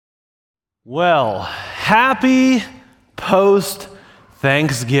Well, happy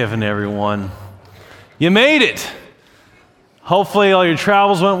post-Thanksgiving, everyone. You made it. Hopefully all your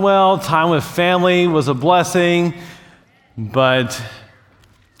travels went well. Time with family was a blessing. But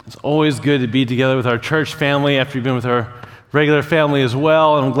it's always good to be together with our church family after you've been with our regular family as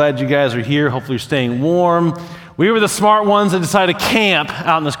well. And I'm glad you guys are here. Hopefully you're staying warm. We were the smart ones that decided to camp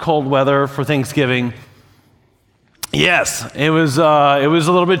out in this cold weather for Thanksgiving. Yes, it was a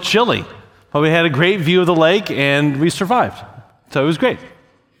little bit chilly. But we had a great view of the lake, and we survived. So it was great. A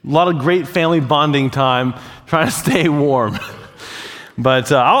lot of great family bonding time, trying to stay warm.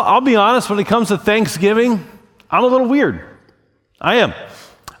 But I'll be honest, when it comes to Thanksgiving, I'm a little weird. I am.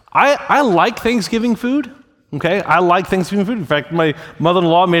 I like Thanksgiving food, okay? I like Thanksgiving food. In fact, my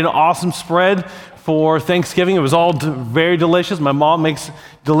mother-in-law made an awesome spread for Thanksgiving. It was all very delicious. My mom makes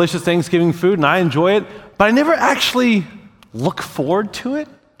delicious Thanksgiving food, and I enjoy it. But I never actually look forward to it.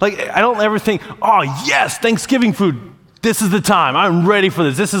 Like, I don't ever think, oh, yes, Thanksgiving food. This is the time. I'm ready for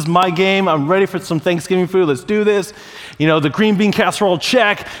this. This is my game. I'm ready for some Thanksgiving food. Let's do this. You know, the green bean casserole,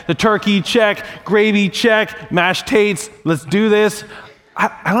 check. The turkey, check. Gravy, check. Mashed tates, let's do this.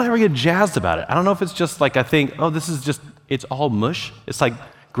 I don't ever get jazzed about it. I don't know if it's just like I think, oh, this is just, it's all mush. It's like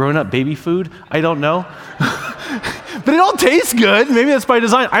grown-up baby food. I don't know. But it all tastes good. Maybe that's by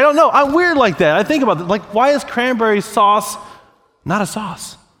design. I don't know. I'm weird like that. I think about it. Like, why is cranberry sauce not a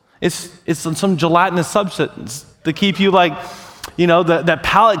sauce? It's some gelatinous substance to keep you like, you know, that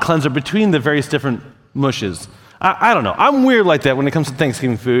palate cleanser between the various different mushes. I don't know. I'm weird like that when it comes to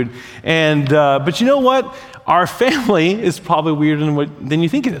Thanksgiving food. And but you know what? Our family is probably weirder than you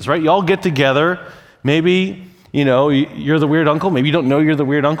think it is, right? You all get together. Maybe, you know, you're the weird uncle. Maybe you don't know you're the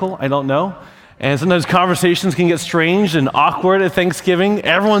weird uncle. I don't know. And sometimes conversations can get strange and awkward at Thanksgiving.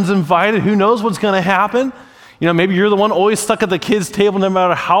 Everyone's invited. Who knows what's going to happen? You know, maybe you're the one always stuck at the kids' table no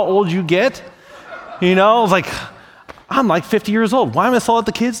matter how old you get. You know, it's like, I'm like 50 years old. Why am I still at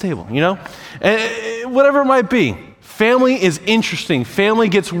the kids' table, you know? Whatever it might be. Family is interesting. Family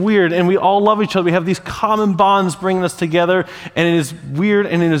gets weird, and we all love each other. We have these common bonds bringing us together, and it is weird,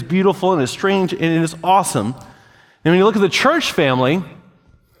 and it is beautiful, and it's strange, and it is awesome. And when you look at the church family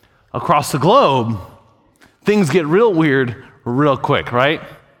across the globe, things get real weird real quick, right?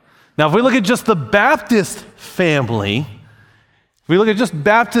 Now, if we look at just the Baptist family, if we look at just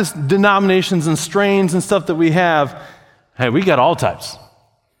Baptist denominations and strains and stuff that we have, hey, we got all types.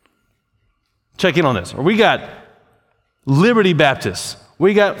 Check in on this. Or we got Liberty Baptists.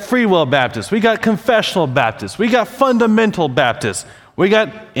 We got Free Will Baptists. We got Confessional Baptists. We got Fundamental Baptists. We got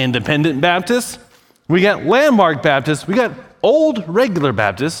Independent Baptists. We got Landmark Baptists. We got Old Regular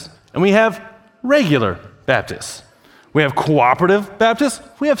Baptists. And we have Regular Baptists. We have Cooperative Baptists.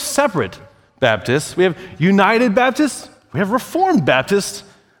 We have Separate Baptists. We have United Baptists. We have Reformed Baptists.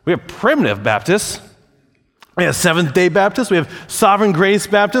 We have Primitive Baptists. We have Seventh-day Baptists. We have Sovereign Grace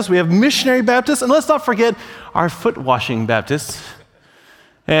Baptists. We have Missionary Baptists. And let's not forget our foot-washing Baptists.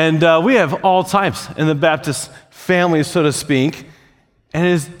 And we have all types in the Baptist family, so to speak. And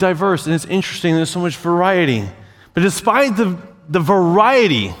it is diverse and it's interesting. There's so much variety. But despite the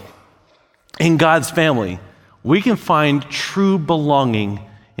variety in God's family, we can find true belonging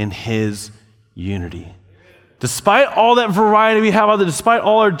in His unity. Despite all that variety we have out there, despite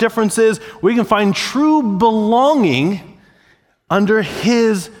all our differences, we can find true belonging under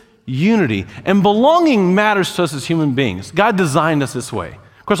His unity. And belonging matters to us as human beings. God designed us this way.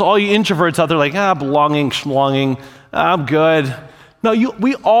 Of course, all you introverts out there like, belonging, schmlonging, I'm good. No,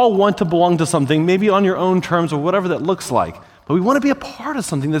 we all want to belong to something, maybe on your own terms or whatever that looks like. But we want to be a part of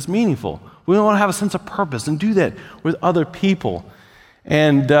something that's meaningful. We want to have a sense of purpose and do that with other people.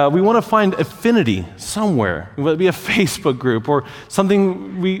 And we want to find affinity somewhere, whether it be a Facebook group or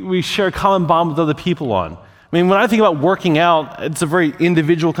something we share a common bond with other people on. I mean, when I think about working out, it's a very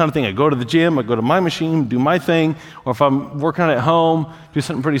individual kind of thing. I go to the gym, I go to my machine, do my thing, or if I'm working out at home, do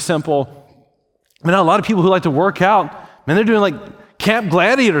something pretty simple. I mean, a lot of people who like to work out, man, they're doing like Camp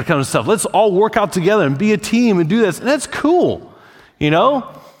Gladiator kind of stuff. Let's all work out together and be a team and do this. And that's cool, you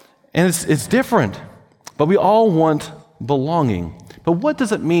know? And it's different. But we all want belonging. But what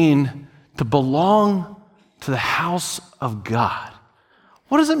does it mean to belong to the house of God?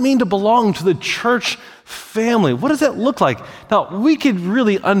 What does it mean to belong to the church family? What does that look like? Now, we could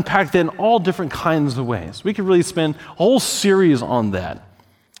really unpack that in all different kinds of ways. We could really spend a whole series on that.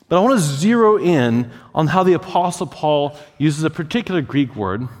 But I want to zero in on how the Apostle Paul uses a particular Greek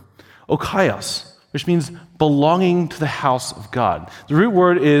word, okaios, which means belonging to the house of God. The root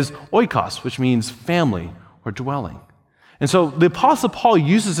word is oikos, which means family or dwelling. And so the Apostle Paul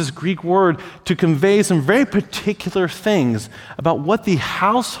uses this Greek word to convey some very particular things about what the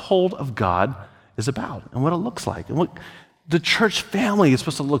household of God is about and what it looks like and what the church family is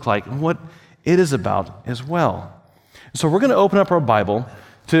supposed to look like and what it is about as well. So we're going to open up our Bible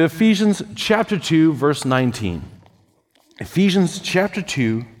to Ephesians chapter 2, verse 19. Ephesians chapter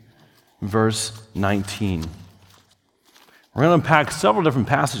 2, verse 19. We're going to unpack several different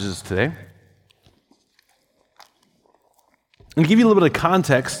passages today. And to give you a little bit of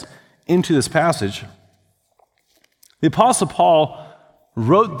context into this passage, the Apostle Paul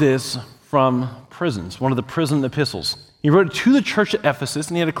wrote this from prisons, one of the prison epistles. He wrote it to the church at Ephesus,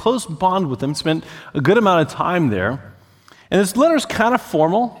 and he had a close bond with them, spent a good amount of time there. And this letter is kind of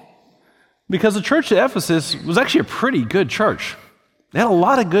formal because the church at Ephesus was actually a pretty good church. They had a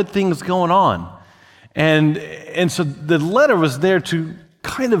lot of good things going on. And so the letter was there to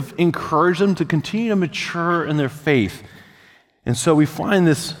kind of encourage them to continue to mature in their faith. And so we find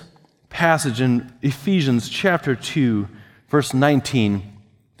this passage in Ephesians chapter 2, verse 19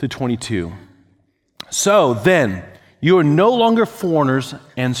 to 22. So then, you are no longer foreigners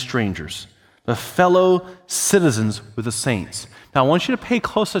and strangers, but fellow citizens with the saints. Now, I want you to pay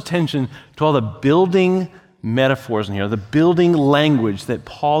close attention to all the building metaphors in here, the building language that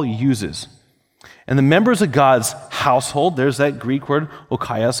Paul uses. And the members of God's household, there's that Greek word,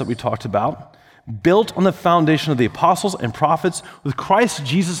 okaios, that we talked about, built on the foundation of the apostles and prophets with Christ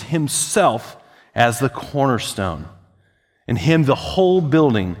Jesus himself as the cornerstone. In him, the whole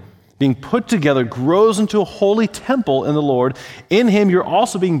building, being put together, grows into a holy temple in the Lord. In him, you're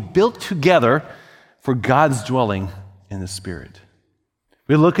also being built together for God's dwelling in the Spirit.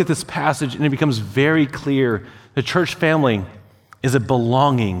 We look at this passage and it becomes very clear the church family is a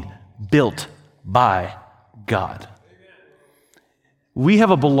belonging built by God. We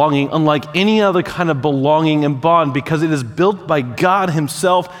have a belonging unlike any other kind of belonging and bond because it is built by God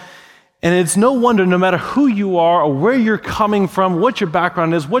himself. And it's no wonder, no matter who you are or where you're coming from, what your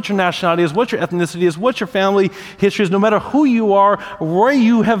background is, what your nationality is, what your ethnicity is, what your family history is, no matter who you are, or where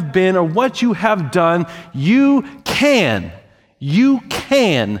you have been, or what you have done, you can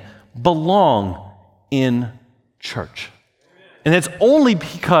belong in church. And it's only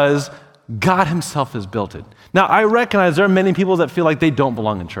because God himself has built it. Now, I recognize there are many people that feel like they don't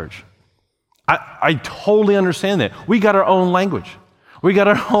belong in church. I totally understand that. We got our own language. We got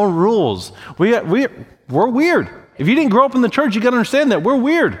our own rules. We're weird. If you didn't grow up in the church, you got to understand that. We're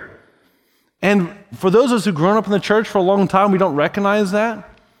weird. And for those of us who've grown up in the church for a long time, we don't recognize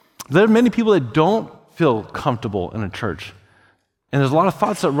that. There are many people that don't feel comfortable in a church. And there's a lot of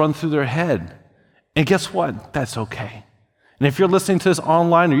thoughts that run through their head. And guess what? That's okay. And if you're listening to this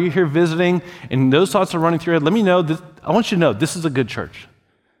online or you're here visiting and those thoughts are running through your head, let me know. I want you to know this is a good church.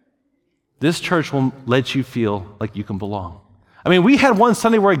 This church will let you feel like you can belong. I mean, we had one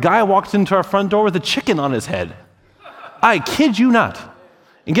Sunday where a guy walked into our front door with a chicken on his head. I kid you not.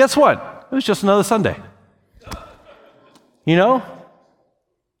 And guess what? It was just another Sunday. You know?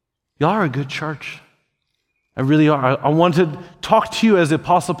 Y'all are a good church. I really are. I want to talk to you as the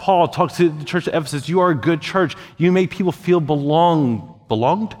Apostle Paul talked to the church of Ephesus. You are a good church. You make people feel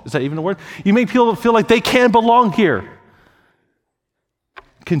belonged? Is that even a word? You make people feel like they can belong here.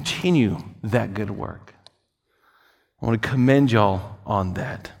 Continue that good work. I want to commend y'all on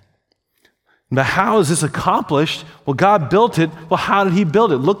that. Now, how is this accomplished? Well, God built it. Well, how did he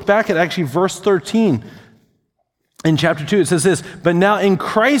build it? Look back at actually verse 13 in chapter 2. It says this, but now in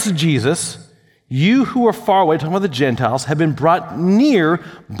Christ Jesus, you who are far away, talking about the Gentiles, have been brought near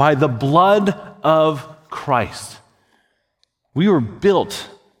by the blood of Christ. We were built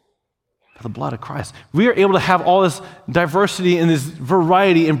by the blood of Christ. We are able to have all this diversity and this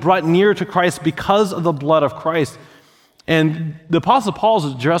variety and brought near to Christ because of the blood of Christ. And the Apostle Paul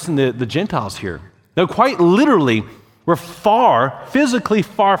is addressing the Gentiles here. Now, quite literally, we're physically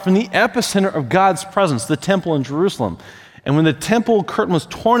far from the epicenter of God's presence, the temple in Jerusalem. And when the temple curtain was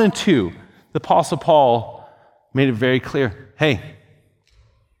torn in two, the Apostle Paul made it very clear, hey,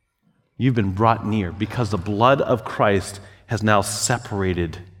 you've been brought near because the blood of Christ has now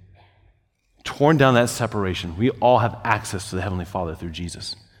torn down that separation. We all have access to the Heavenly Father through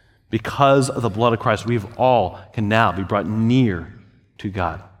Jesus. Because of the blood of Christ, we all can now be brought near to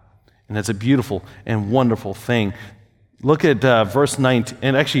God. And that's a beautiful and wonderful thing. Look at verse 19,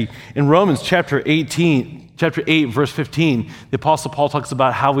 and actually in Romans chapter 8, verse 15, the Apostle Paul talks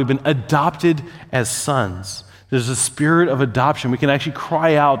about how we've been adopted as sons. There's a spirit of adoption. We can actually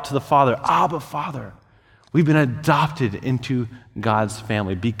cry out to the Father, Abba, Father. We've been adopted into God's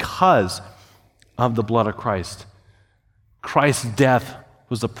family because of the blood of Christ. Christ's death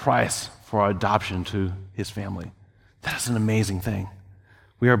was the price for our adoption to his family. That is an amazing thing.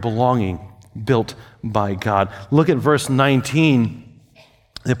 We are belonging, built by God. Look at verse 19.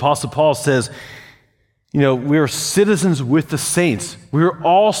 The Apostle Paul says, we are citizens with the saints. We are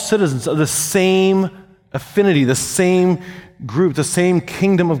all citizens of the same affinity, the same group, the same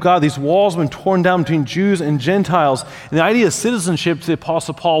kingdom of God. These walls have been torn down between Jews and Gentiles. And the idea of citizenship to the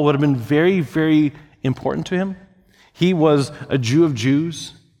Apostle Paul would have been very, very important to him. He was a Jew of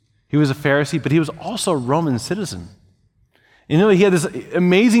Jews. He was a Pharisee, but he was also a Roman citizen. He had this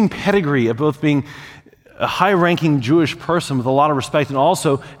amazing pedigree of both being a high-ranking Jewish person with a lot of respect and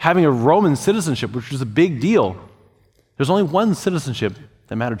also having a Roman citizenship, which was a big deal. There's only one citizenship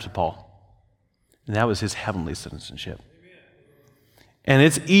that mattered to Paul, and that was his heavenly citizenship. And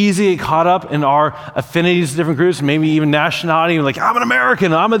it's easy to get caught up in our affinities to different groups, maybe even nationality, like, I'm an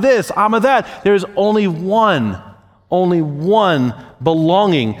American, I'm a this, I'm a that. There's only one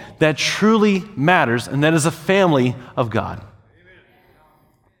belonging that truly matters, and that is a family of God.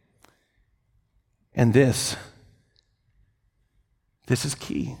 And this is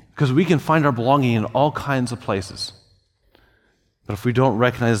key, because we can find our belonging in all kinds of places. But if we don't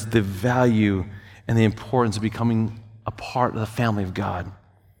recognize the value and the importance of becoming a part of the family of God,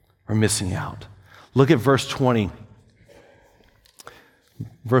 we're missing out. Look at verse 20.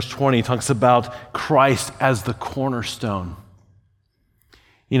 Verse 20 talks about Christ as the cornerstone.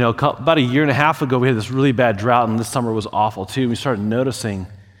 About a year and a half ago, we had this really bad drought, and this summer was awful too. We started noticing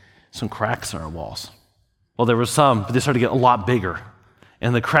some cracks in our walls. Well, there were some, but they started to get a lot bigger.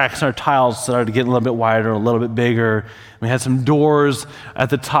 And the cracks in our tiles started to get a little bit wider, a little bit bigger. We had some doors at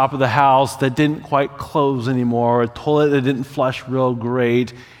the top of the house that didn't quite close anymore, a toilet that didn't flush real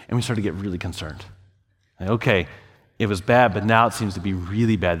great, and we started to get really concerned. Okay, it was bad, but now it seems to be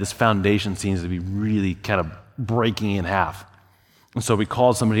really bad. This foundation seems to be really kind of breaking in half. And so we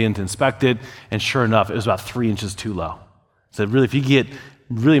called somebody in to inspect it, and sure enough, it was about 3 inches too low. So really, if you get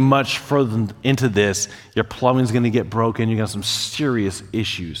really much further into this, your plumbing's going to get broken. You're going to have some serious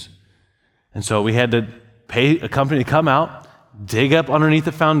issues. And so we had to pay a company to come out, dig up underneath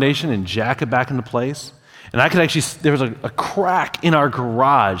the foundation, and jack it back into place. And I could actually, there was a crack in our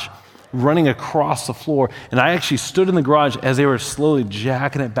garage running across the floor. And I actually stood in the garage as they were slowly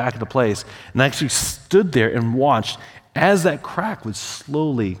jacking it back into place. And I actually stood there and watched as that crack would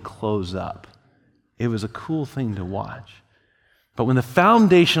slowly close up. It was a cool thing to watch. But when the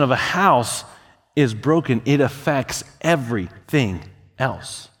foundation of a house is broken, it affects everything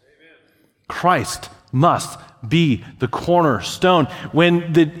else. Amen. Christ must be the cornerstone.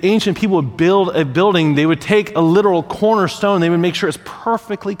 When the ancient people would build a building, they would take a literal cornerstone. They would make sure it's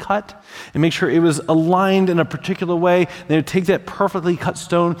perfectly cut and make sure it was aligned in a particular way. They would take that perfectly cut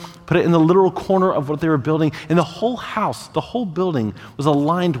stone, put it in the literal corner of what they were building, and the whole house, the whole building was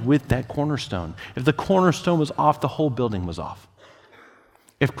aligned with that cornerstone. If the cornerstone was off, the whole building was off.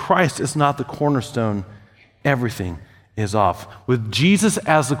 If Christ is not the cornerstone, everything is off. With Jesus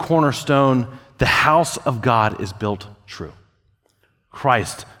as the cornerstone, the house of God is built true.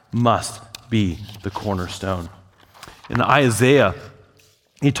 Christ must be the cornerstone. In Isaiah,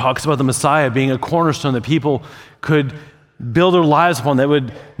 he talks about the Messiah being a cornerstone that people could build their lives upon, that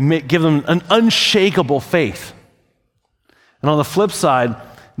would give them an unshakable faith. And on the flip side,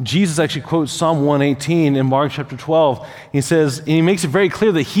 Jesus actually quotes Psalm 118 in Mark chapter 12. He says, and he makes it very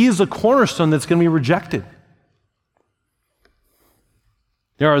clear that he is the cornerstone that's going to be rejected.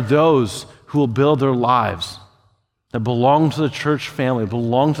 There are those who will build their lives that belong to the church family,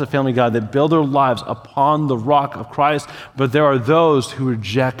 belong to the family of God, that build their lives upon the rock of Christ, but there are those who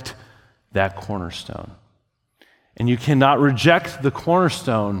reject that cornerstone. And you cannot reject the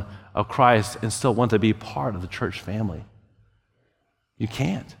cornerstone of Christ and still want to be part of the church family. You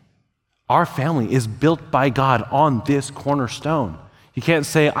can't. Our family is built by God on this cornerstone. You can't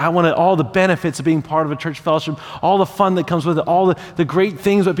say, I wanted all the benefits of being part of a church fellowship, all the fun that comes with it, all the great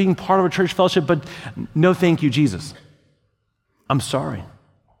things of being part of a church fellowship, but no thank you, Jesus. I'm sorry.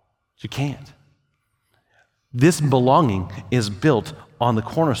 You can't. This belonging is built on the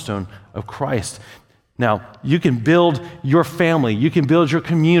cornerstone of Christ. Now, you can build your family, you can build your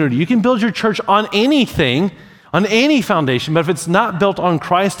community, you can build your church on anything, on any foundation, but if it's not built on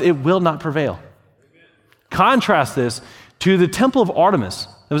Christ, it will not prevail. Amen. Contrast this to the temple of Artemis.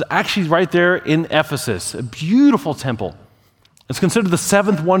 It was actually right there in Ephesus, a beautiful temple. It's considered the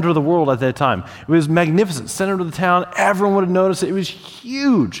seventh wonder of the world at that time. It was magnificent, center of the town. Everyone would have noticed it. It was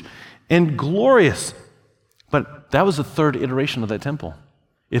huge and glorious. But that was the third iteration of that temple.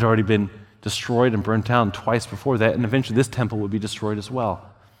 It had already been destroyed and burnt down twice before that, and eventually this temple would be destroyed as well.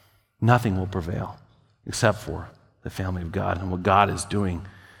 Nothing will prevail except for the family of God and what God is doing.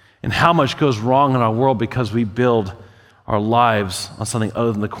 And how much goes wrong in our world because we build our lives on something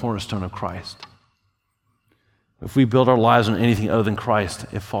other than the cornerstone of Christ. If we build our lives on anything other than Christ,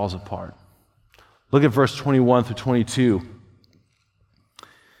 it falls apart. Look at verse 21 through 22.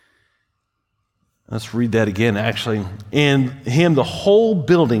 Let's read that again, actually. In him, the whole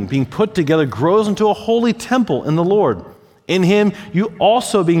building being put together grows into a holy temple in the Lord. In him, you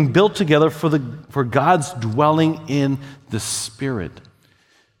also being built together for God's dwelling in the Spirit.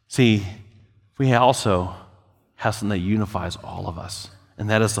 See, we also have something that unifies all of us, and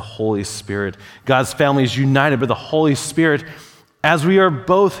that is the Holy Spirit. God's family is united by the Holy Spirit as we are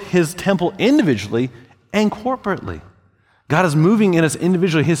both his temple individually and corporately. God is moving in us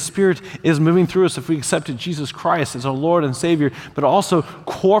individually. His Spirit is moving through us if we accepted Jesus Christ as our Lord and Savior, but also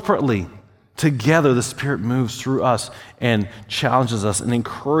corporately. Together, the Spirit moves through us and challenges us and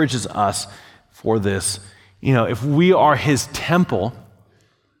encourages us for this. You know, if we are his temple,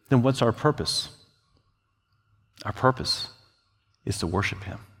 then what's our purpose? Our purpose is to worship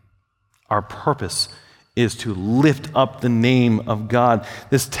him. Our purpose is to lift up the name of God.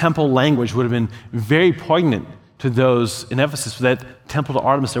 This temple language would have been very poignant to those in Ephesus, for that temple to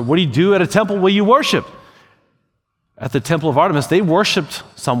Artemis there. What do you do at a temple? Well, you worship. At the temple of Artemis, they worshiped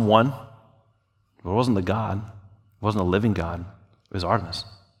someone. But it wasn't the God. It wasn't a living God. It was Artemis.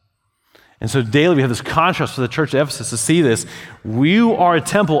 And so daily we have this contrast for the church of Ephesus to see this. We are a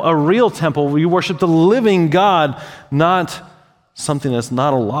temple, a real temple. We worship the living God, not something that's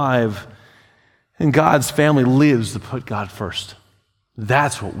not alive. And God's family lives to put God first.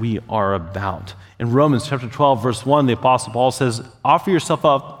 That's what we are about. In Romans chapter 12, verse 1, the Apostle Paul says, offer yourself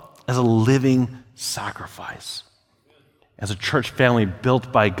up as a living sacrifice. As a church family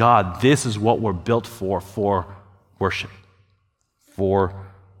built by God, this is what we're built for worship. For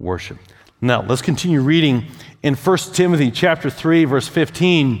worship. Now, let's continue reading in 1 Timothy chapter 3, verse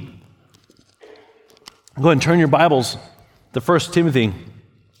 15. Go ahead and turn your Bibles to 1 Timothy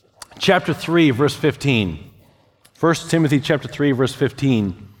chapter 3, verse 15. 1 Timothy chapter 3, verse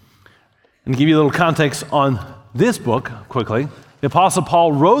 15. And to give you a little context on this book, quickly, the Apostle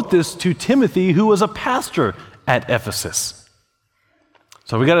Paul wrote this to Timothy, who was a pastor at Ephesus.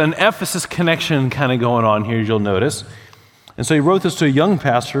 So we got an Ephesus connection kind of going on here, you'll notice. And so he wrote this to a young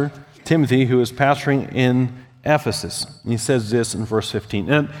pastor, Timothy, who is pastoring in Ephesus. And he says this in verse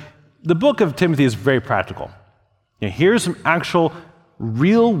 15. And the book of Timothy is very practical. You know, here's some actual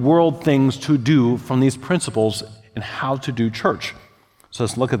real-world things to do from these principles and how to do church. So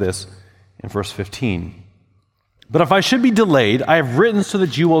let's look at this in verse 15. But if I should be delayed, I have written so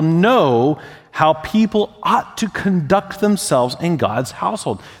that you will know how people ought to conduct themselves in God's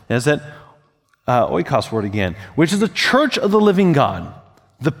household. There's that oikos word again, which is the church of the living God,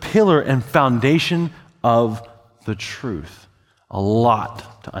 the pillar and foundation of the truth. A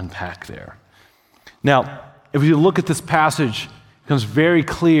lot to unpack there. Now, if you look at this passage, it becomes very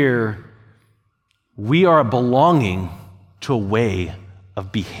clear we are belonging to a way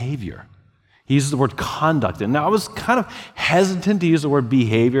of behavior. He uses the word conduct. And now I was kind of hesitant to use the word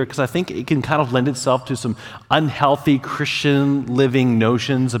behavior because I think it can kind of lend itself to some unhealthy Christian living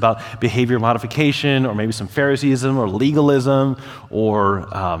notions about behavior modification, or maybe some Phariseeism or legalism,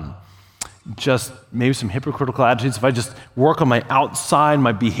 or just maybe some hypocritical attitudes. If I just work on my outside,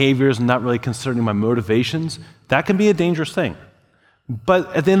 my behaviors, and not really considering my motivations, that can be a dangerous thing.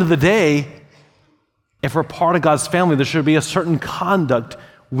 But at the end of the day, if we're part of God's family, there should be a certain conduct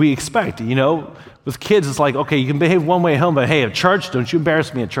we expect. You know, with kids, it's like, okay, you can behave one way at home, but hey, at church, don't you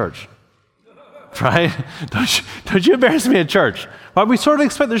embarrass me at church. Right? Don't you embarrass me at church. But we sort of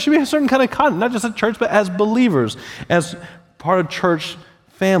expect there should be a certain kind of conduct, not just at church, but as believers, as part of church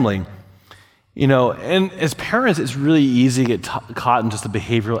family. You know, and as parents, it's really easy to get caught in just the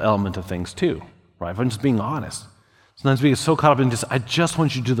behavioral element of things too, right? If I'm just being honest. Sometimes we get so caught up in I just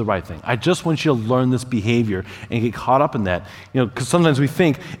want you to do the right thing. I just want you to learn this behavior and get caught up in that. You know, because sometimes we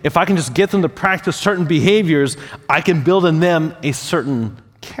think, if I can just get them to practice certain behaviors, I can build in them a certain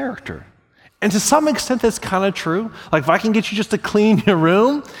character. And to some extent, that's kind of true. Like if I can get you just to clean your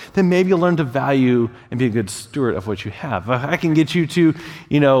room, then maybe you'll learn to value and be a good steward of what you have. If I can get you to,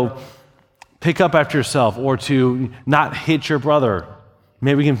 you know, pick up after yourself or to not hit your brother,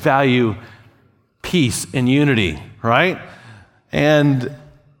 maybe we can value peace and unity, right? And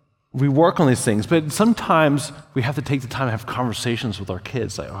we work on these things, but sometimes we have to take the time to have conversations with our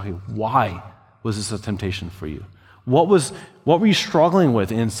kids. Like, okay, why was this a temptation for you? What were you struggling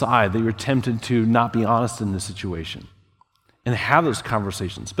with inside that you were tempted to not be honest in this situation? And have those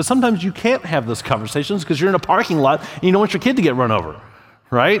conversations. But sometimes you can't have those conversations because you're in a parking lot and you don't want your kid to get run over,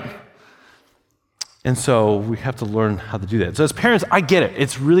 right? And so we have to learn how to do that. So as parents, I get it.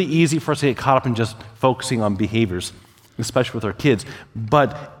 It's really easy for us to get caught up in just focusing on behaviors. especially with our kids.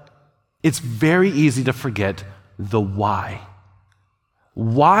 But it's very easy to forget the why.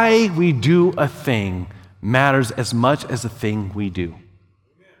 Why we do a thing matters as much as the thing we do.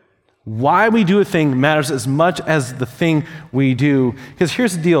 Why we do a thing matters as much as the thing we do. Because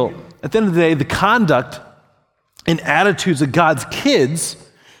here's the deal. At the end of the day, the conduct and attitudes of God's kids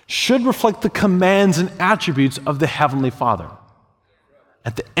should reflect the commands and attributes of the Heavenly Father.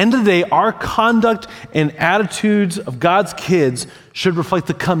 At the end of the day, our conduct and attitudes of God's kids should reflect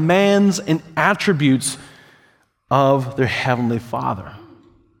the commands and attributes of their Heavenly Father.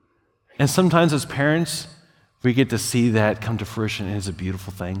 And sometimes as parents, we get to see that come to fruition, and it's a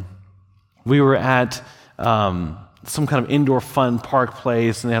beautiful thing. We were at some kind of indoor fun park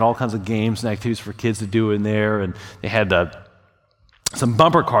place, and they had all kinds of games and activities for kids to do in there, and they had some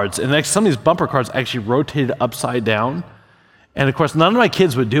bumper cards, and some of these bumper cards actually rotated upside down, and of course, none of my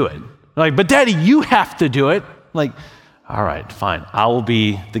kids would do it. They're like, but Daddy, you have to do it. I'm like, all right, fine. I will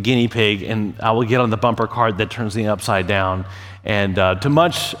be the guinea pig, and I will get on the bumper card that turns the upside down, and to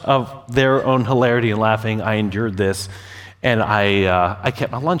much of their own hilarity and laughing, I endured this. And I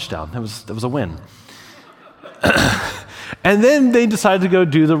kept my lunch down. That was a win. And then they decided to go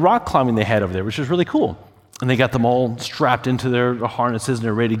do the rock climbing they had over there, which was really cool. And they got them all strapped into their harnesses and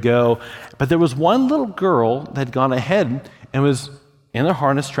they're ready to go. But there was one little girl that had gone ahead and was in their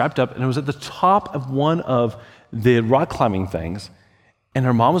harness, strapped up, and it was at the top of one of the rock climbing things. And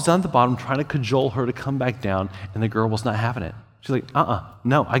her mom was down at the bottom trying to cajole her to come back down, and the girl was not having it. She's like,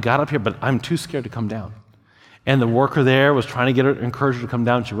 no, I got up here, but I'm too scared to come down. And the worker there was trying to get her, encourage her to come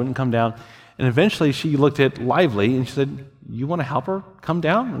down. She wouldn't come down. And eventually she looked at Lively and she said, you want to help her come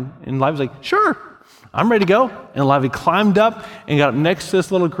down? And Lively's like, sure, I'm ready to go. And Lively climbed up and got up next to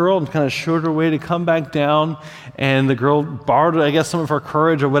this little girl and kind of showed her way to come back down. And the girl borrowed, I guess, some of her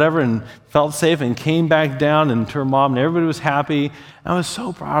courage or whatever and felt safe and came back down and to her mom, and everybody was happy. I was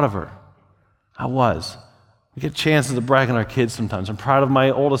so proud of her. I was. We get chances to brag on our kids sometimes. I'm proud of my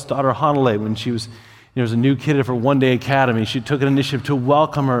oldest daughter, Hanale, when she was there was a new kid at her one-day academy. She took an initiative to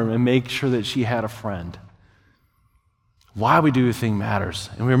welcome her and make sure that she had a friend. Why we do a thing matters.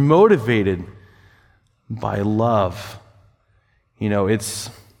 And we're motivated by love. We are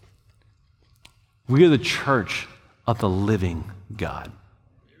the church of the living God.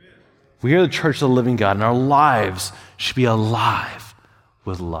 We are the church of the living God, and our lives should be alive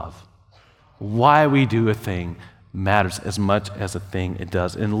with love. Why we do a thing matters as much as the thing it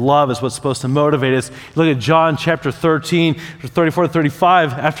does. And love is what's supposed to motivate us. Look at John chapter 13, 34 to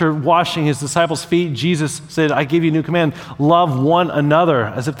 35. After washing his disciples' feet, Jesus said, I give you a new command, love one another,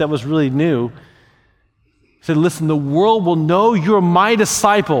 as if that was really new. He said, listen, the world will know you're my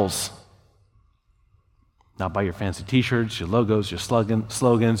disciples. Not by your fancy t-shirts, your logos, your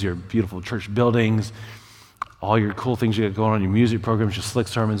slogans, your beautiful church buildings, all your cool things you got going on, your music programs, your slick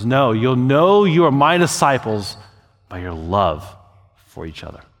sermons. No, you'll know you are my disciples by your love for each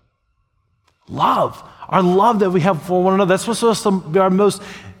other. Love. Our love that we have for one another. That's what's supposed to be our most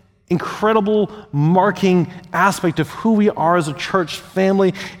incredible marking aspect of who we are as a church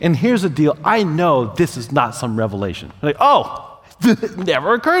family. And here's the deal. I know this is not some revelation. Like, it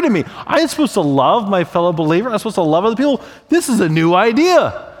never occurred to me. I'm supposed to love my fellow believer. I'm supposed to love other people. This is a new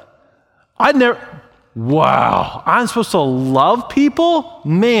idea. Wow. I'm supposed to love people?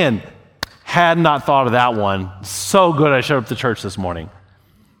 Man, had not thought of that one. So good I showed up to church this morning.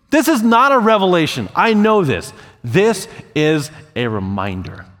 This is not a revelation. I know this. This is a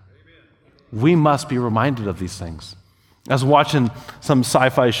reminder. We must be reminded of these things. I was watching some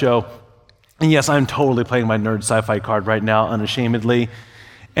sci-fi show, and yes, I'm totally playing my nerd sci-fi card right now, unashamedly.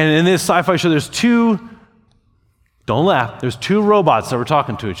 And in this sci-fi show, there's two robots that were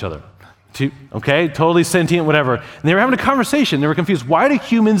talking to each other. Totally sentient, whatever. And they were having a conversation. They were confused. Why do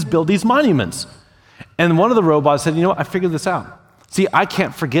humans build these monuments? And one of the robots said, I figured this out. See, I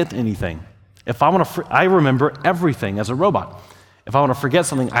can't forget anything. If I want to, I remember everything as a robot. If I want to forget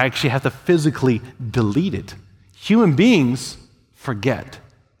something, I actually have to physically delete it. Human beings forget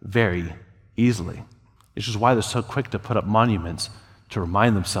very easily. It's just why they're so quick to put up monuments to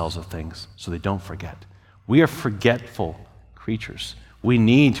remind themselves of things so they don't forget. We are forgetful creatures. We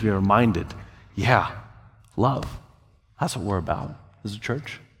need to be reminded, love. That's what we're about as a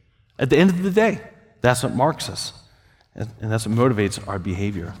church. At the end of the day, that's what marks us. And that's what motivates our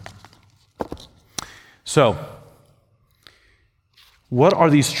behavior. So, what are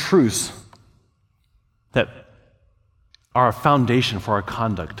these truths that are a foundation for our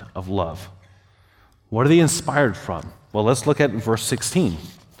conduct of love? What are they inspired from? Well, let's look at verse 16.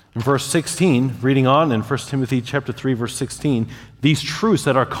 In verse 16, reading on in 1 Timothy chapter 3, verse 16, these truths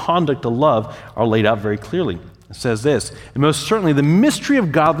that our conduct of love are laid out very clearly. It says this, and most certainly the mystery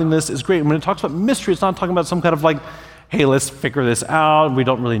of godliness is great. And when it talks about mystery, it's not talking about some kind of like, hey, let's figure this out, we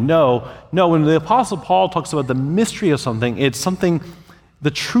don't really know. No, when the Apostle Paul talks about the mystery of something, it's something, the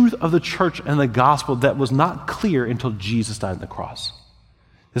truth of the church and the gospel that was not clear until Jesus died on the cross.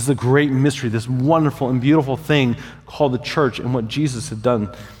 This is a great mystery, this wonderful and beautiful thing called the church and what Jesus had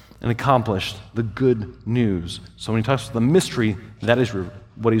done and accomplished, the good news. So when he talks about the mystery, that is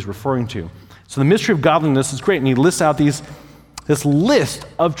what he's referring to. So the mystery of godliness is great, and he lists out this list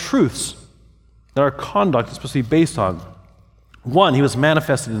of truths that our conduct is supposed to be based on. 1, he was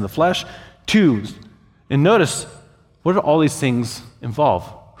manifested in the flesh. 2, and notice, what do all these things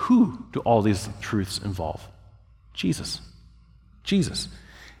involve? Who do all these truths involve? Jesus. Jesus.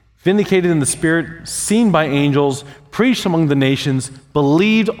 Vindicated in the Spirit, seen by angels, preached among the nations,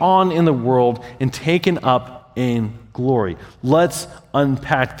 believed on in the world, and taken up in glory. Let's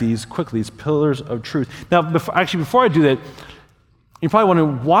unpack these quickly, these pillars of truth. Now, before I do that, you're probably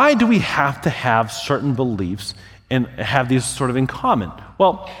wondering, why do we have to have certain beliefs and have these sort of in common?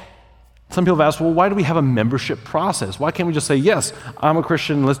 Well, some people have asked, well, why do we have a membership process? Why can't we just say, yes, I'm a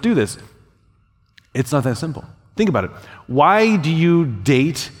Christian, let's do this? It's not that simple. Think about it. Why do you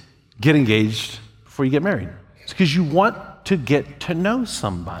date, get engaged before you get married? It's because you want to get to know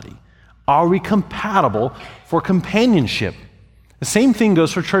somebody. Are we compatible for companionship? The same thing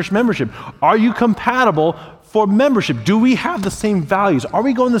goes for church membership. Are you compatible for membership? Do we have the same values? Are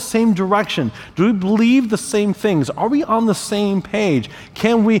we going the same direction? Do we believe the same things? Are we on the same page?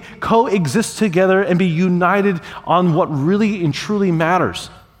 Can we coexist together and be united on what really and truly matters?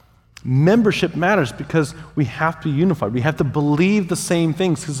 Membership matters because we have to unify. We have to believe the same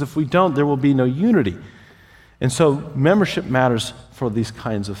things, because if we don't, there will be no unity. And so membership matters for these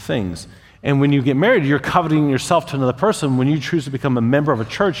kinds of things. And when you get married, you're covenanting yourself to another person. When you choose to become a member of a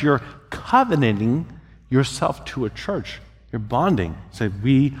church, you're covenanting yourself to a church. You're bonding. Say,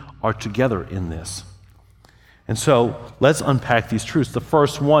 we are together in this. And so let's unpack these truths. The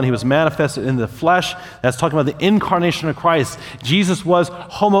first one, he was manifested in the flesh. That's talking about the incarnation of Christ. Jesus was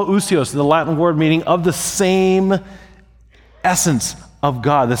homoousios, the Latin word meaning of the same essence of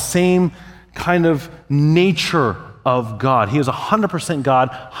God, the same kind of nature of God. He is 100%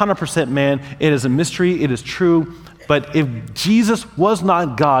 God, 100% man. It is a mystery. It is true. But if Jesus was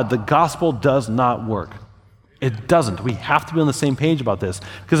not God, the gospel does not work. It doesn't. We have to be on the same page about this.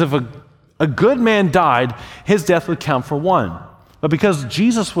 Because if a good man died, his death would count for one. But because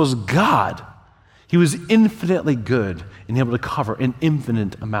Jesus was God, he was infinitely good and able to cover an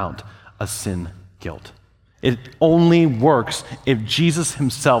infinite amount of sin guilt. It only works if Jesus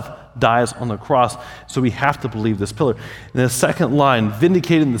himself dies on the cross. So we have to believe this pillar. In the second line,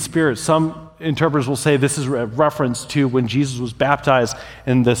 vindicated in the Spirit, some interpreters will say this is a reference to when Jesus was baptized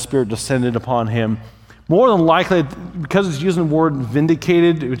and the Spirit descended upon him. More than likely, because it's using the word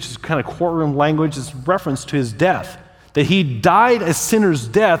vindicated, which is kind of courtroom language, it's reference to his death. That he died a sinner's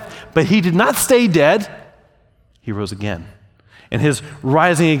death, but he did not stay dead. He rose again. And his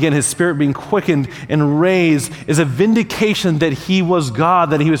rising again, his spirit being quickened and raised, is a vindication that he was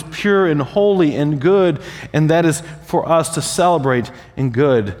God, that he was pure and holy and good, and that is for us to celebrate and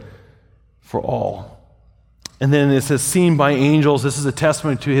good for all. And then it says, seen by angels. This is a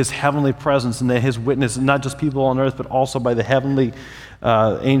testimony to his heavenly presence and that his witness, not just people on earth, but also by the heavenly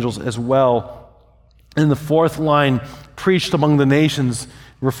angels as well. And the fourth line, preached among the nations,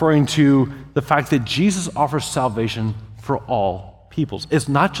 referring to the fact that Jesus offers salvation for all peoples. It's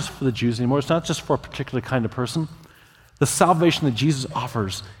not just for the Jews anymore. It's not just for a particular kind of person. The salvation that Jesus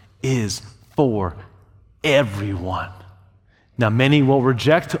offers is for everyone. Now, many will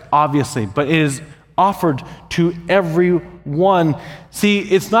reject, obviously, but it is offered to everyone. See,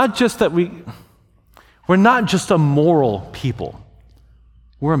 it's not just that we're not just a moral people.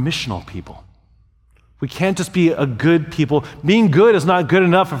 We're a missional people. We can't just be a good people. Being good is not good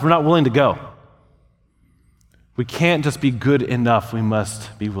enough if we're not willing to go. We can't just be good enough. We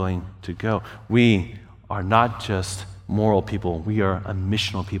must be willing to go. We are not just moral people. We are a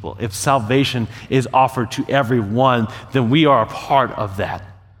missional people. If salvation is offered to everyone, then we are a part of that.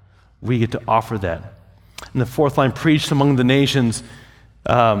 We get to offer that. And the fourth line, preached among the nations.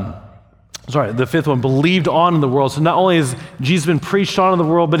 The fifth one, believed on in the world. So not only has Jesus been preached on in the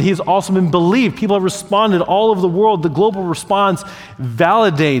world, but he's also been believed. People have responded all over the world. The global response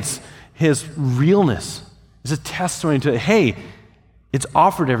validates his realness. It's a testimony to, hey, it's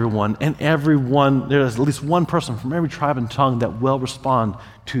offered to everyone, and everyone, there's at least one person from every tribe and tongue that will respond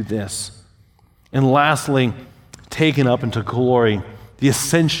to this. And lastly, taken up into glory, the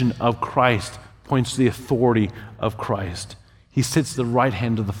ascension of Christ points to the authority of Christ. He sits at the right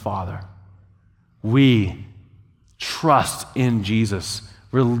hand of the Father. We trust in Jesus.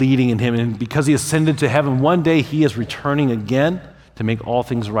 We're leading in him. And because he ascended to heaven, one day he is returning again to make all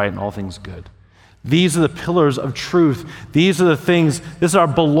things right and all things good. These are the pillars of truth. These are the things, this is our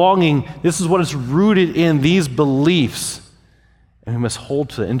belonging. This is what is rooted in these beliefs. And we must hold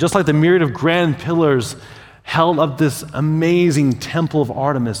to it. And just like the myriad of grand pillars held up this amazing temple of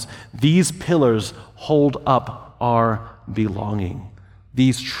Artemis, these pillars hold up our belonging.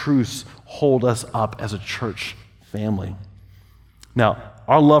 These truths hold us up as a church family. Now,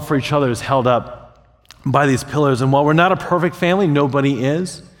 our love for each other is held up by these pillars, and while we're not a perfect family, nobody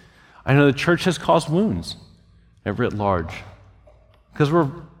is, I know the church has caused wounds at writ large because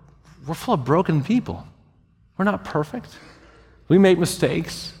we're full of broken people. We're not perfect. We make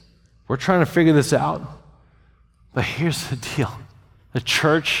mistakes. We're trying to figure this out. But here's the deal. The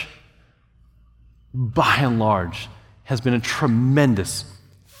church, by and large, has been a tremendous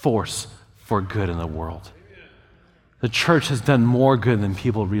force for good in the world. The church has done more good than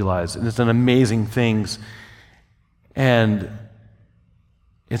people realize, and it's done amazing things. And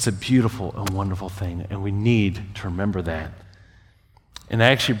it's a beautiful and wonderful thing, and we need to remember that. And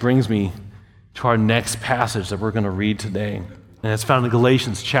that actually brings me to our next passage that we're going to read today. And it's found in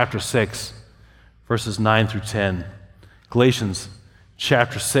Galatians chapter 6, verses 9 through 10. Galatians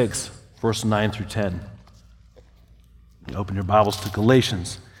chapter 6, verse 9 through 10. You open your Bibles to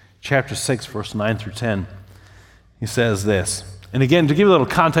Galatians chapter 6, verse 9 through 10. He says this. And again, to give you a little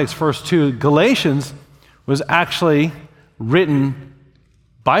context first too, Galatians was actually written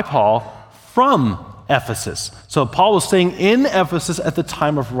by Paul from Ephesus. So Paul was staying in Ephesus at the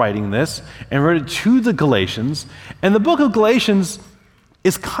time of writing this and wrote it to the Galatians. And the book of Galatians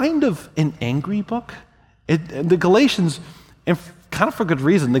is kind of an angry book. The Galatians, and kind of for good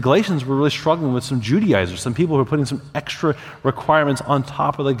reason, the Galatians were really struggling with some Judaizers, some people who were putting some extra requirements on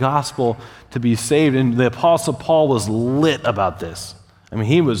top of the gospel to be saved. And the Apostle Paul was lit about this. I mean,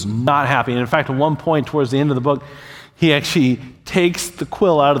 he was not happy. And in fact, at one point towards the end of the book, he actually takes the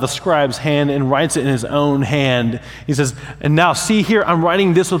quill out of the scribe's hand and writes it in his own hand. He says, and now see here, I'm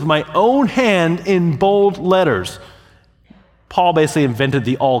writing this with my own hand in bold letters. Paul basically invented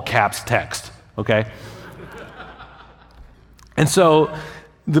the all caps text, okay? And so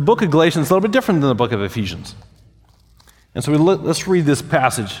the book of Galatians is a little bit different than the book of Ephesians. And so let's read this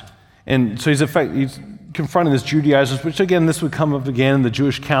passage. And so he's confronting this Judaizers, which again, this would come up again in the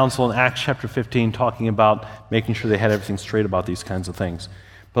Jewish council in Acts chapter 15, talking about making sure they had everything straight about these kinds of things.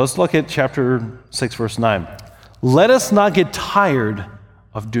 But let's look at chapter 6, verse 9. Let us not get tired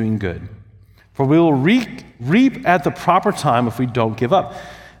of doing good, for we will reap at the proper time if we don't give up.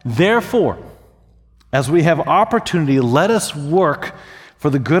 Therefore, as we have opportunity, let us work for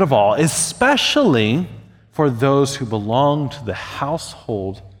the good of all, especially for those who belong to the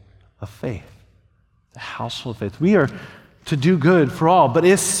household of faith. The household of faith. We are to do good for all, but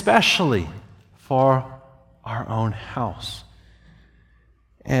especially for our own house.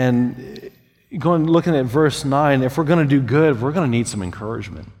 And looking at verse 9, if we're going to do good, we're going to need some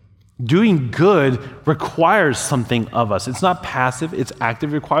encouragement. Doing good requires something of us. It's not passive, it's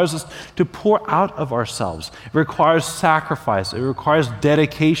active. It requires us to pour out of ourselves. It requires sacrifice. It requires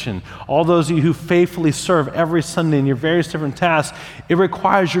dedication. All those of you who faithfully serve every Sunday in your various different tasks, it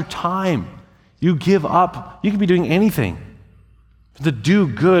requires your time. You give up. You could be doing anything. But to do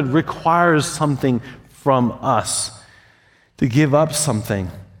good requires something from us. To give up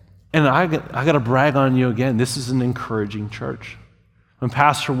something. And I got to brag on you again. This is an encouraging church. When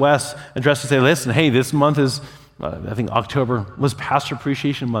Pastor Wes addressed us, say, listen, hey, this month is, I think October was Pastor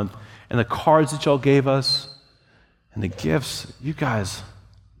Appreciation Month. And the cards that y'all gave us and the gifts, you guys,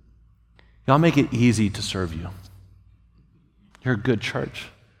 y'all make it easy to serve you. You're a good church.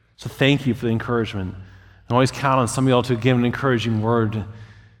 So thank you for the encouragement. I always count on some of y'all to give an encouraging word,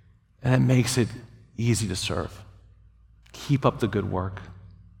 and it makes it easy to serve. Keep up the good work.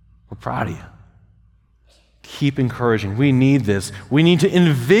 We're proud of you. Keep encouraging. We need this. We need to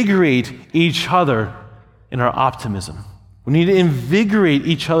invigorate each other in our optimism. We need to invigorate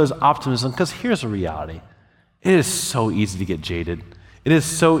each other's optimism, because here's the reality. It is so easy to get jaded. It is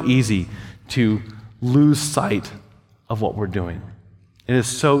so easy to lose sight of what we're doing. It is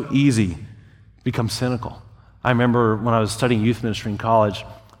so easy to become cynical. I remember when I was studying youth ministry in college,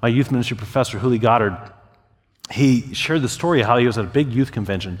 my youth ministry professor, Huli Goddard, he shared the story of how he was at a big youth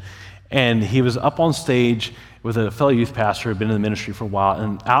convention, and he was up on stage with a fellow youth pastor who had been in the ministry for a while,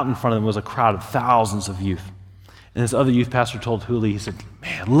 and out in front of them was a crowd of thousands of youth. And this other youth pastor told Huli, he said,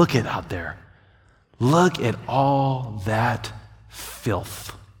 man, look at out there. Look at all that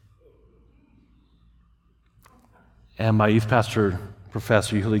filth. And my youth pastor,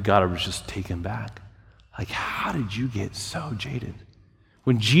 Professor Huli Goddard, was just taken back. Like, how did you get so jaded?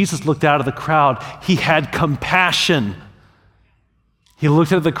 When Jesus looked out of the crowd, he had compassion. He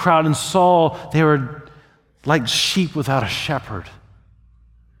looked at the crowd and saw they were like sheep without a shepherd.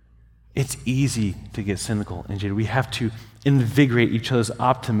 It's easy to get cynical and jaded. We have to invigorate each other's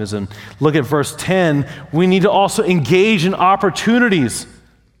optimism. Look at verse 10. We need to also engage in opportunities.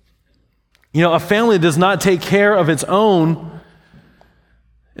 You know, a family that does not take care of its own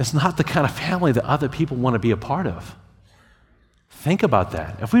is not the kind of family that other people want to be a part of. Think about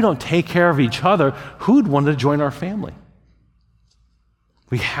that. If we don't take care of each other, who would want to join our family?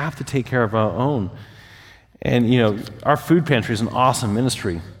 We have to take care of our own. And, you know, our food pantry is an awesome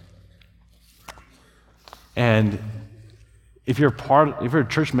ministry. And if you're a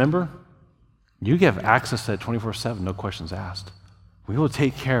church member, you have access to that 24/7, no questions asked. We will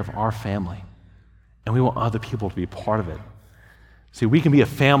take care of our family, and we want other people to be part of it. See, we can be a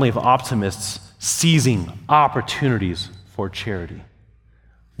family of optimists seizing opportunities for charity.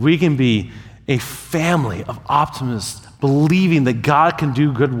 We can be a family of optimists believing that God can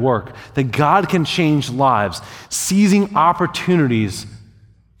do good work, that God can change lives, seizing opportunities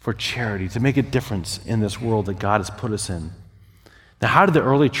for charity to make a difference in this world that God has put us in. Now, how did the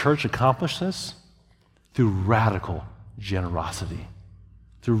early church accomplish this? Through radical generosity.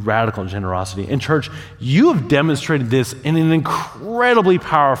 Through radical generosity. And church, you have demonstrated this in an incredibly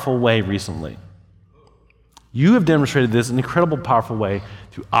powerful way recently. You have demonstrated this in an incredible, powerful way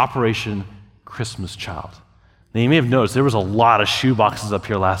through Operation Christmas Child. Now, you may have noticed there was a lot of shoe boxes up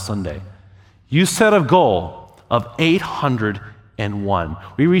here last Sunday. You set a goal of 801.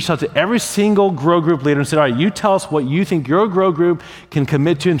 We reached out to every single Grow Group leader and said, all right, you tell us what you think your Grow Group can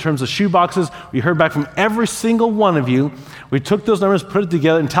commit to in terms of shoe boxes. We heard back from every single one of you. We took those numbers, put it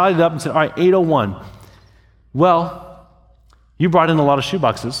together, and tallied it up and said, all right, 801. Well, you brought in a lot of shoe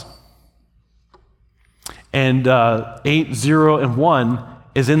boxes. And 801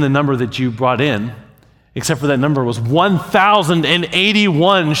 is in the number that you brought in, except for that number was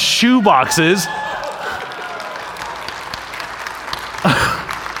 1,081 shoe boxes.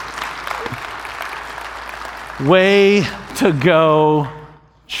 Way to go,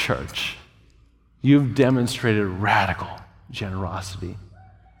 church. You've demonstrated radical generosity.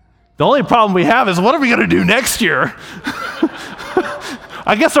 The only problem we have is, what are we going to do next year?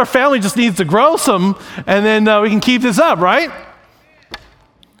 I guess our family just needs to grow some, and then we can keep this up, right?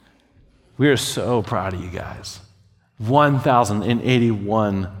 We are so proud of you guys.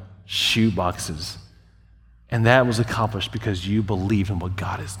 1,081 shoe boxes. And that was accomplished because you believed in what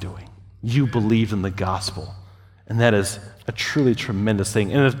God is doing. You believed in the gospel. And that is a truly tremendous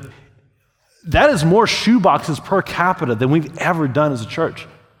thing. And that is more shoe boxes per capita than we've ever done as a church.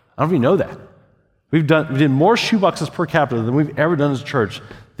 I don't know if you know that. We did more shoe boxes per capita than we've ever done as a church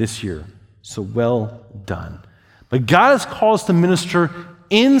this year. So well done. But God has called us to minister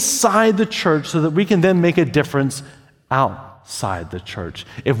inside the church so that we can then make a difference outside the church.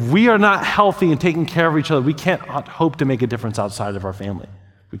 If we are not healthy and taking care of each other, we can't hope to make a difference outside of our family.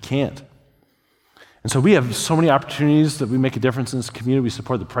 We can't. And so we have so many opportunities that we make a difference in this community. We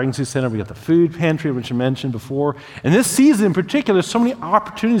support the pregnancy center. We got the food pantry, which I mentioned before. And this season in particular, there's so many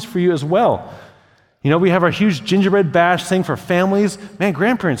opportunities for you as well. You know, we have our huge gingerbread bash thing for families. Man,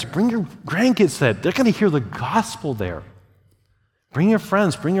 grandparents, bring your grandkids to that. They're going to hear the gospel there. Bring your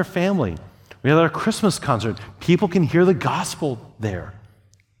friends, bring your family. We have our Christmas concert. People can hear the gospel there.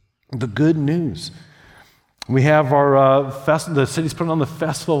 The good news. We have our the city's putting on the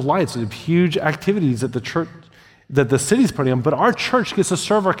Festival of Lights. We have huge activities at the church that the city's putting on, but our church gets to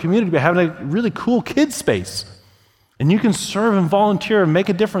serve our community by having a really cool kids space. And you can serve and volunteer and make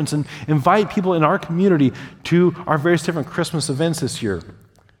a difference and invite people in our community to our various different Christmas events this year.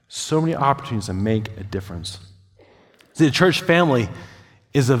 So many opportunities to make a difference. See, the church family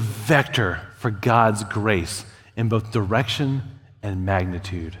is a vector for God's grace in both direction and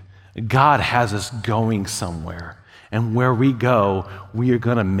magnitude. God has us going somewhere, and where we go, we are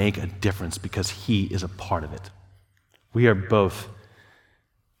going to make a difference because He is a part of it. We are both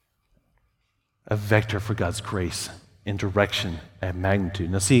a vector for God's grace in direction and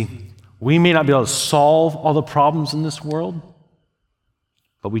magnitude. Now see, we may not be able to solve all the problems in this world,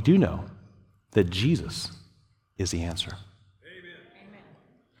 but we do know that Jesus is the answer. Amen.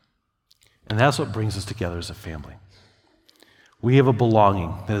 And that's what brings us together as a family. We have a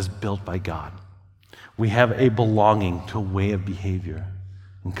belonging that is built by God. We have a belonging to a way of behavior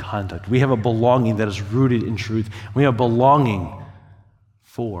and conduct. We have a belonging that is rooted in truth. We have a belonging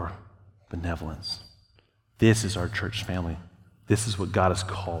for benevolence. This is our church family. This is what God has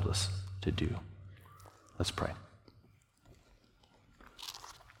called us to do. Let's pray.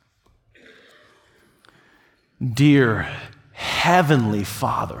 dear Heavenly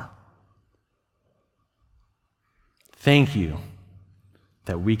Father, thank you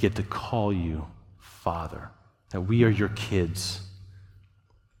that we get to call you Father, that we are your kids,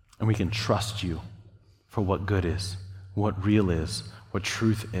 and we can trust you for what good is, what real is, what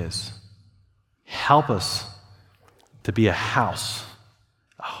truth is. Help us to be a house,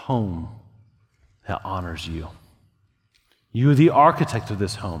 a home that honors you. You are the architect of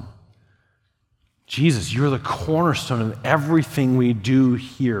this home. Jesus, you're the cornerstone of everything we do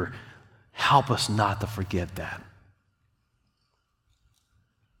here. Help us not to forget that.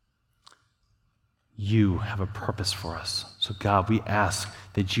 You have a purpose for us. So God, we ask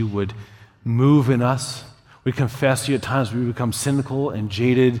that you would move in us. We confess to you at times we become cynical and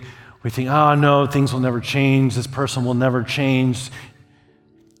jaded. We think, oh no, things will never change. This person will never change.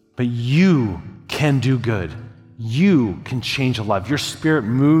 But you can do good. You can change a life. Your Spirit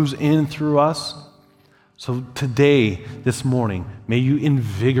moves in through us. So today, this morning, may you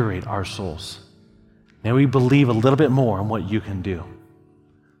invigorate our souls. May we believe a little bit more in what you can do.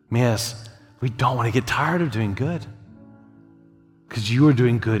 Yes, we don't want to get tired of doing good because you are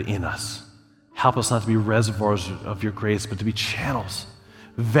doing good in us. Help us not to be reservoirs of your grace, but to be channels,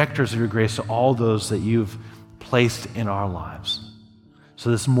 vectors of your grace to all those that you've placed in our lives. So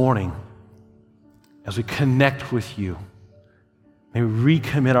this morning, as we connect with you, may we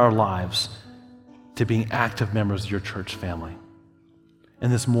recommit our lives to being active members of your church family.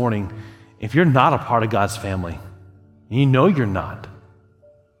 And this morning, if you're not a part of God's family, and you know you're not,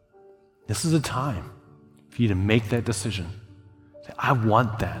 this is a time for you to make that decision. Say, I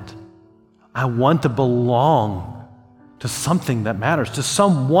want that. I want to belong to something that matters, to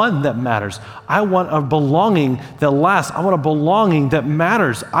someone that matters. I want a belonging that lasts. I want a belonging that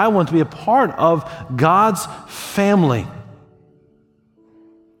matters. I want to be a part of God's family.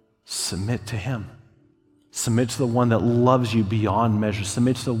 Submit to Him. Submit to the one that loves you beyond measure.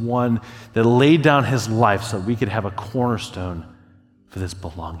 Submit to the one that laid down His life so that we could have a cornerstone for this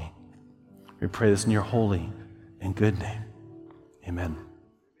belonging. We pray this in your holy and good name. Amen.